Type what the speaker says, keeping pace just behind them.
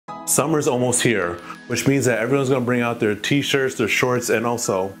Summer's almost here, which means that everyone's gonna bring out their t-shirts, their shorts, and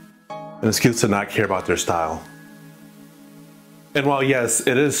also an excuse to not care about their style. And while yes,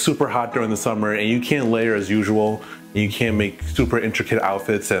 it is super hot during the summer and you can't layer as usual, and you can't make super intricate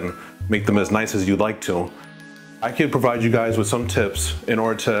outfits and make them as nice as you'd like to, I can provide you guys with some tips in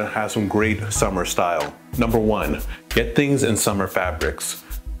order to have some great summer style. Number one, get things in summer fabrics.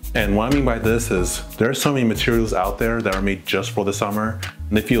 And what I mean by this is there are so many materials out there that are made just for the summer,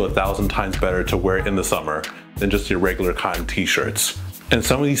 and they feel 1,000 times better to wear in the summer than just your regular cotton t-shirts. And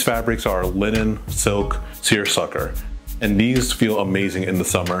some of these fabrics are linen, silk, seersucker, and these feel amazing in the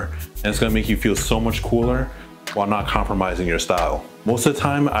summer, and it's gonna make you feel so much cooler while not compromising your style. Most of the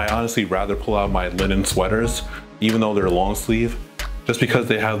time, I honestly rather pull out my linen sweaters, even though they're long sleeve, just because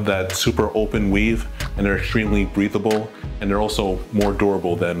they have that super open weave and they're extremely breathable, and they're also more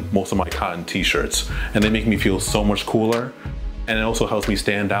durable than most of my cotton t-shirts, and they make me feel so much cooler, and it also helps me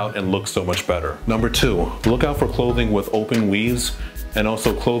stand out and look so much better. Number two, look out for clothing with open weaves and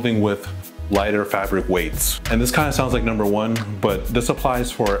also clothing with lighter fabric weights. And this kind of sounds like number one, but this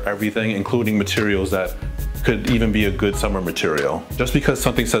applies for everything, including materials that could even be a good summer material. Just because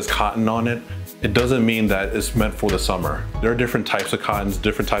something says cotton on it, it doesn't mean that it's meant for the summer. There are different types of cottons,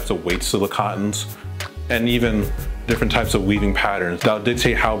 different types of weights to the cottons, and even different types of weaving patterns that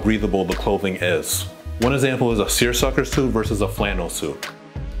dictate how breathable the clothing is. One example is a seersucker suit versus a flannel suit.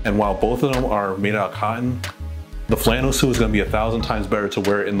 And while both of them are made out of cotton, the flannel suit is gonna be 1,000 times better to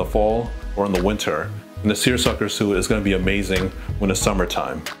wear in the fall or in the winter. And the seersucker suit is gonna be amazing when it's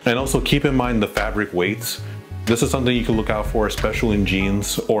summertime. And also keep in mind the fabric weights. This is something you can look out for, especially in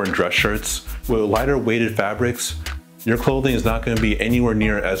jeans or in dress shirts. With lighter weighted fabrics, your clothing is not going to be anywhere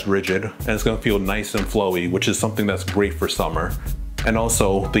near as rigid, and it's going to feel nice and flowy, which is something that's great for summer. And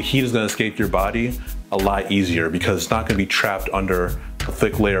also, the heat is going to escape your body a lot easier because it's not going to be trapped under a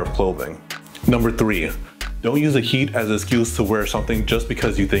thick layer of clothing. Number three, don't use the heat as an excuse to wear something just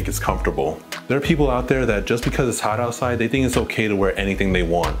because you think it's comfortable. There are people out there that just because it's hot outside, they think it's okay to wear anything they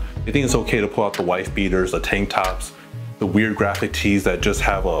want. They think it's okay to pull out the wife beaters, the tank tops, the weird graphic tees that just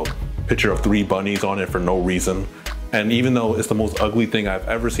have a picture of 3 bunnies on it for no reason. And even though it's the most ugly thing I've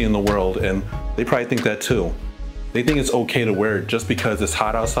ever seen in the world, and they probably think that too, they think it's okay to wear it just because it's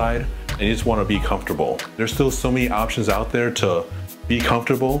hot outside and you just want to be comfortable. There's still so many options out there to be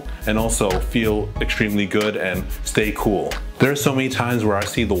comfortable and also feel extremely good and stay cool. There are so many times where I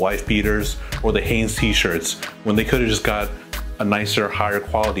see the wife beaters or the Hanes t-shirts when they could have just got a nicer, higher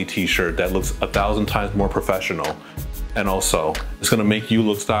quality t-shirt that looks 1,000 times more professional. And also, it's gonna make you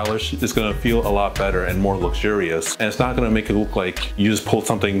look stylish, it's gonna feel a lot better and more luxurious, and it's not gonna make it look like you just pulled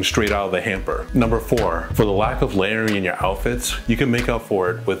something straight out of the hamper. Number four, for the lack of layering in your outfits, you can make up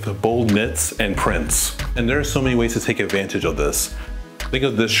for it with bold knits and prints. And there are so many ways to take advantage of this. Think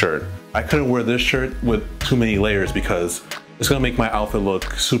of this shirt. I couldn't wear this shirt with too many layers because it's gonna make my outfit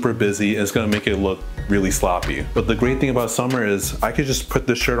look super busy and it's gonna make it look really sloppy. But the great thing about summer is I could just put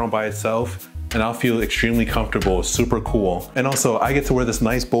this shirt on by itself and I'll feel extremely comfortable, super cool. And also I get to wear this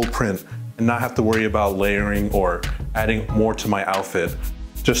nice bold print and not have to worry about layering or adding more to my outfit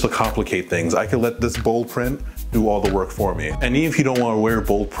just to complicate things. I can let this bold print do all the work for me. And even if you don't want to wear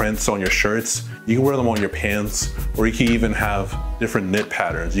bold prints on your shirts, you can wear them on your pants, or you can even have different knit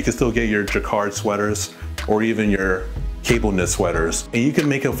patterns. You can still get your jacquard sweaters or even your cable knit sweaters. And you can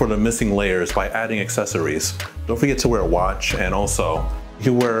make up for the missing layers by adding accessories. Don't forget to wear a watch, and also you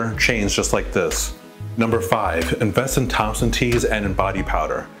can wear chains just like this. Number five, invest in Thompson tees and in body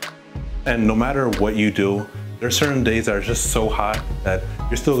powder. And no matter what you do, there are certain days that are just so hot that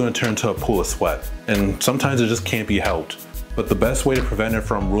you're still gonna turn to a pool of sweat. And sometimes it just can't be helped. But the best way to prevent it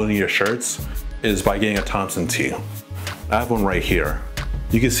from ruining your shirts is by getting a Thompson tee. I have one right here.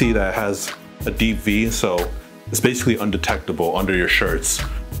 You can see that it has a deep V, so it's basically undetectable under your shirts.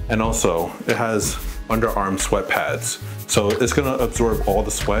 And also, it has underarm sweat pads. So it's gonna absorb all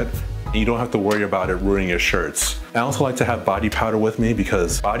the sweat and you don't have to worry about it ruining your shirts. I also like to have body powder with me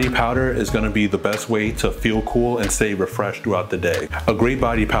because body powder is gonna be the best way to feel cool and stay refreshed throughout the day. A great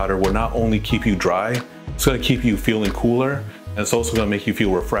body powder will not only keep you dry, it's gonna keep you feeling cooler, and it's also gonna make you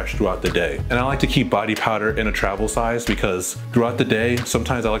feel refreshed throughout the day. And I like to keep body powder in a travel size because throughout the day,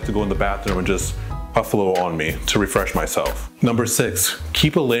 sometimes I like to go in the bathroom and just puff a little on me to refresh myself. Number six,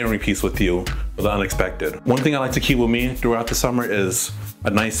 keep a layering piece with you for the unexpected. One thing I like to keep with me throughout the summer is a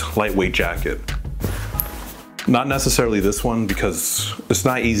nice lightweight jacket. Not necessarily this one because it's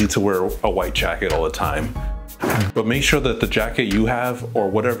not easy to wear a white jacket all the time. But make sure that the jacket you have or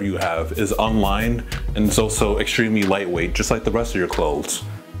whatever you have is unlined and it's also extremely lightweight, just like the rest of your clothes.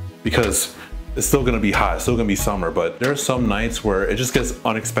 Because it's still gonna be hot, it's still gonna be summer, but there are some nights where it just gets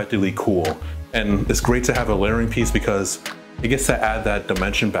unexpectedly cool. And it's great to have a layering piece because it gets to add that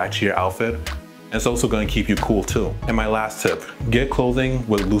dimension back to your outfit. And it's also going to keep you cool too. And my last tip, get clothing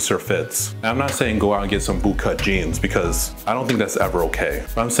with looser fits. Now, I'm not saying go out and get some bootcut jeans because I don't think that's ever okay.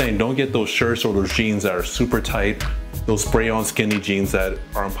 But I'm saying don't get those shirts or those jeans that are super tight, those spray-on skinny jeans that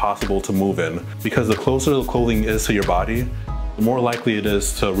are impossible to move in. Because the closer the clothing is to your body, the more likely it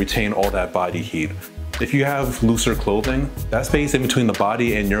is to retain all that body heat. If you have looser clothing, that space in between the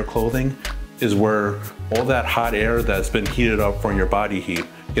body and your clothing is where all that hot air that's been heated up from your body heat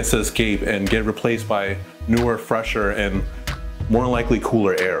gets to escape and get replaced by newer, fresher, and more likely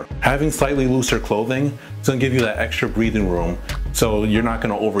cooler air. Having slightly looser clothing is gonna give you that extra breathing room so you're not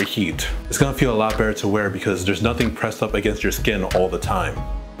gonna overheat. It's gonna feel a lot better to wear because there's nothing pressed up against your skin all the time.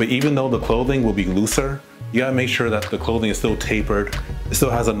 But even though the clothing will be looser, you gotta make sure that the clothing is still tapered, it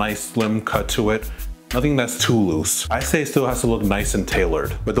still has a nice slim cut to it, nothing that's too loose. I say it still has to look nice and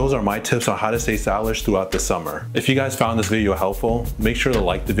tailored, but those are my tips on how to stay stylish throughout the summer. If you guys found this video helpful, make sure to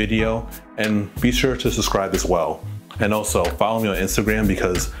like the video and be sure to subscribe as well. And also follow me on Instagram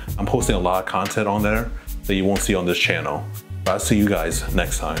because I'm posting a lot of content on there that you won't see on this channel. But I'll see you guys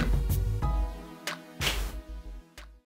next time.